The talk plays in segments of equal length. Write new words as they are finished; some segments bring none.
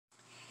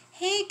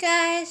Hey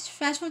guys,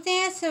 Fashionable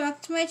Dancer,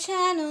 welcome to my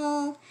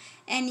channel.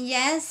 And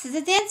yes, it's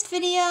a dance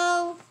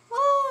video.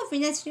 Woo,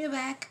 bring that video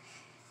back.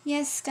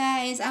 Yes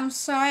guys, I'm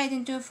sorry I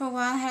didn't do it for a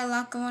while. I had a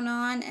lot going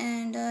on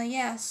and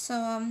yeah,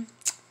 so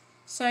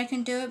sorry I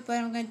couldn't do it, but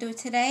I'm going to do it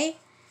today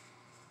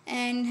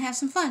and have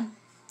some fun.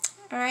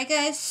 Alright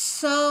guys,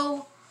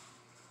 so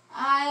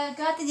I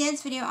got the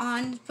dance video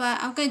on,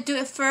 but I'm going to do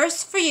it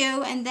first for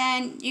you and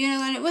then you're going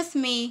to learn it with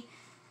me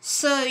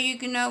so you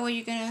can know what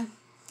you're going to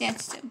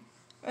dance to.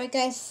 Alright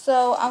guys,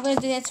 so I'm going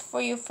to do this for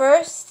you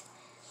first,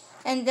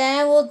 and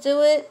then we'll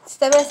do it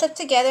step by step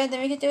together, and then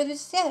we can do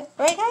this together.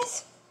 Alright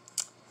guys?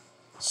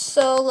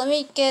 So let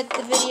me get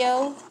the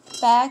video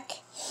back,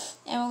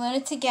 and we'll learn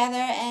it together,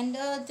 and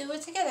do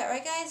it together.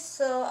 Alright guys?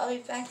 So I'll be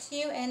back to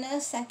you in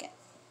a second.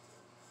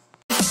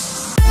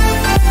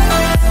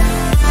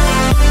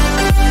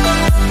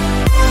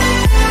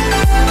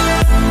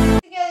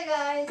 Together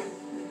guys.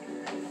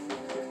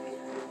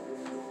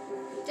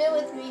 Do it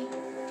with me.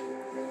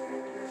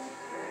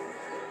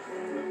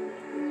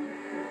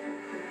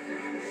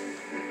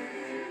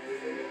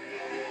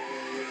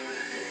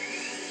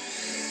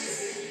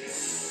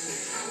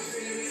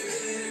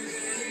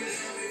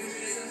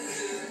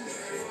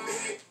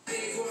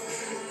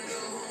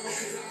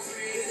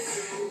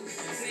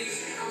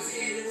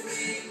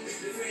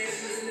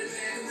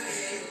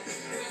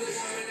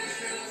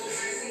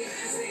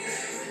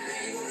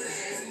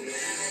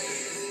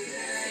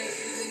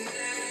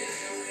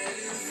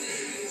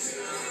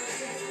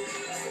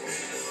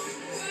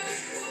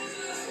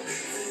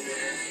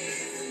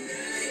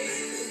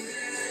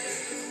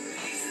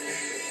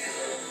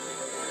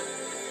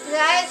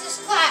 Guys,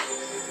 just clap.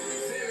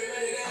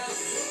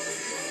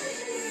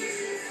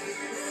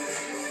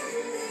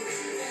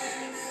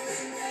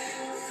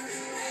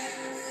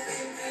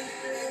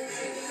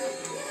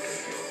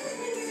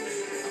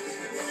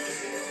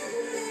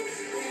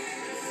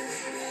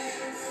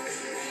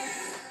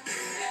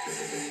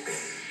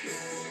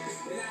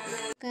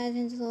 Guys,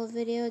 in this little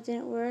video, it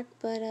didn't work,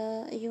 but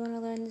if you want to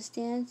learn this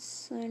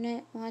dance, learn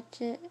it,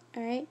 watch it,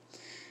 alright?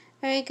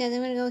 Alright guys,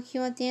 I'm going to go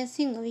keep on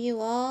dancing. Love you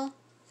all.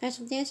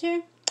 Fashionable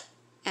Dancer.